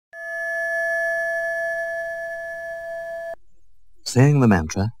Saying the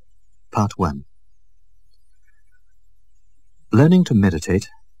Mantra, Part 1. Learning to meditate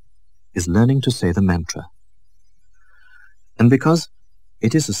is learning to say the mantra. And because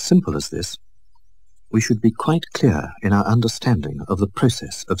it is as simple as this, we should be quite clear in our understanding of the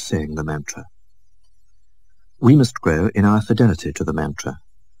process of saying the mantra. We must grow in our fidelity to the mantra,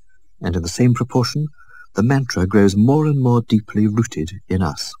 and in the same proportion, the mantra grows more and more deeply rooted in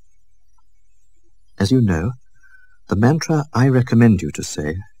us. As you know, the mantra I recommend you to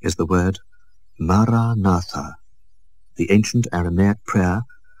say is the word Maranatha, the ancient Aramaic prayer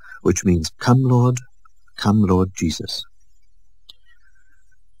which means come Lord Jesus.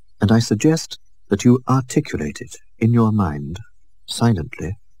 And I suggest that you articulate it in your mind,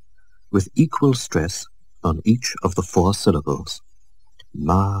 silently, with equal stress on each of the 4 syllables.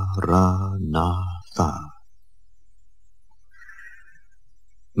 Maranatha.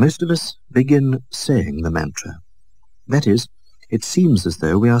 Most of us begin saying the mantra. That is, it seems as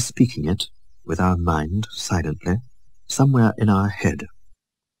though we are speaking it, with our mind, silently, somewhere in our head.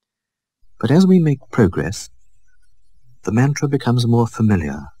 But as we make progress, the mantra becomes more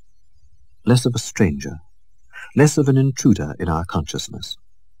familiar, less of a stranger, less of an intruder in our consciousness.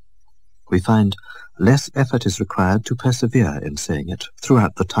 We find less effort is required to persevere in saying it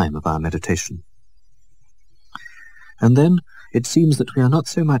throughout the time of our meditation. And then it seems that we are not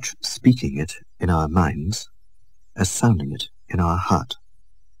so much speaking it in our minds as sounding it in our heart.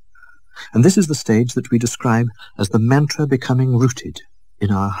 And this is the stage that we describe as the mantra becoming rooted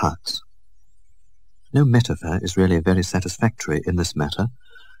in our hearts. No metaphor is really very satisfactory in this matter,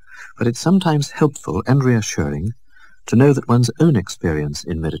 but it's sometimes helpful and reassuring to know that one's own experience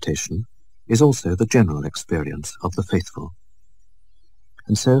in meditation is also the general experience of the faithful.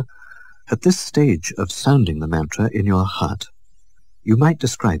 And so, at this stage of sounding the mantra in your heart, you might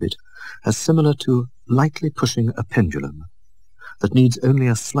describe it as similar to lightly pushing a pendulum that needs only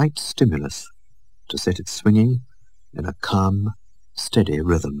a slight stimulus to set it swinging in a calm, steady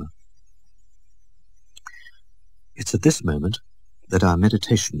rhythm. It's at this moment that our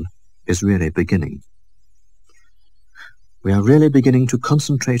meditation is really beginning. We are really beginning to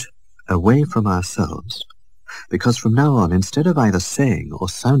concentrate away from ourselves, because from now on, instead of either saying or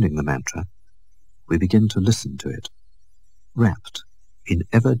sounding the mantra, we begin to listen to it, rapt in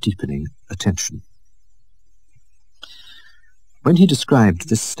ever-deepening attention. When he described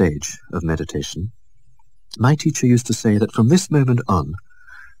this stage of meditation, my teacher used to say that from this moment on,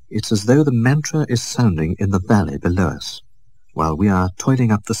 it's as though the mantra is sounding in the valley below us, while we are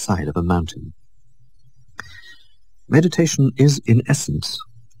toiling up the side of a mountain. Meditation is, in essence,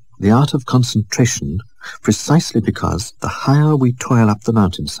 the art of concentration, precisely because the higher we toil up the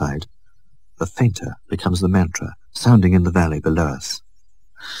mountainside, the fainter becomes the mantra sounding in the valley below us.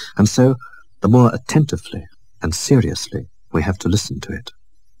 And so, the more attentively and seriously we have to listen to it.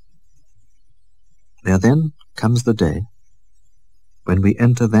 There then comes the day when we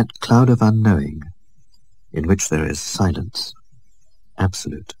enter that cloud of unknowing in which there is silence,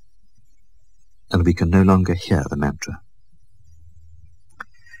 absolute, and we can no longer hear the mantra.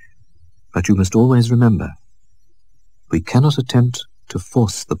 But you must always remember, we cannot attempt to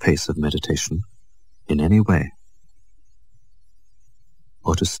force the pace of meditation in any way,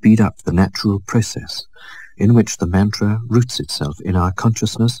 or to speed up the natural process in which the mantra roots itself in our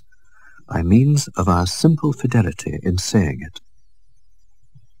consciousness by means of our simple fidelity in saying it.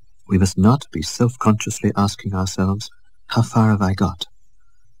 We must not be self-consciously asking ourselves, how far have I got?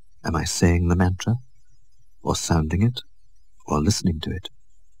 Am I saying the mantra, or sounding it, or listening to it?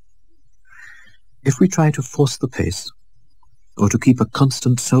 If we try to force the pace, or to keep a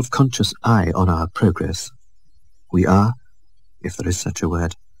constant self-conscious eye on our progress, we are, if there is such a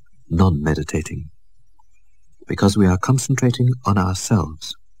word, non-meditating, because we are concentrating on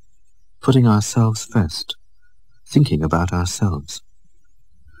ourselves, putting ourselves first, thinking about ourselves.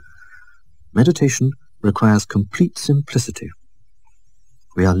 Meditation requires complete simplicity.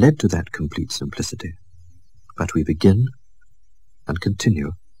 We are led to that complete simplicity, but we begin and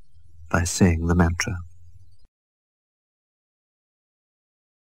continue by saying the mantra.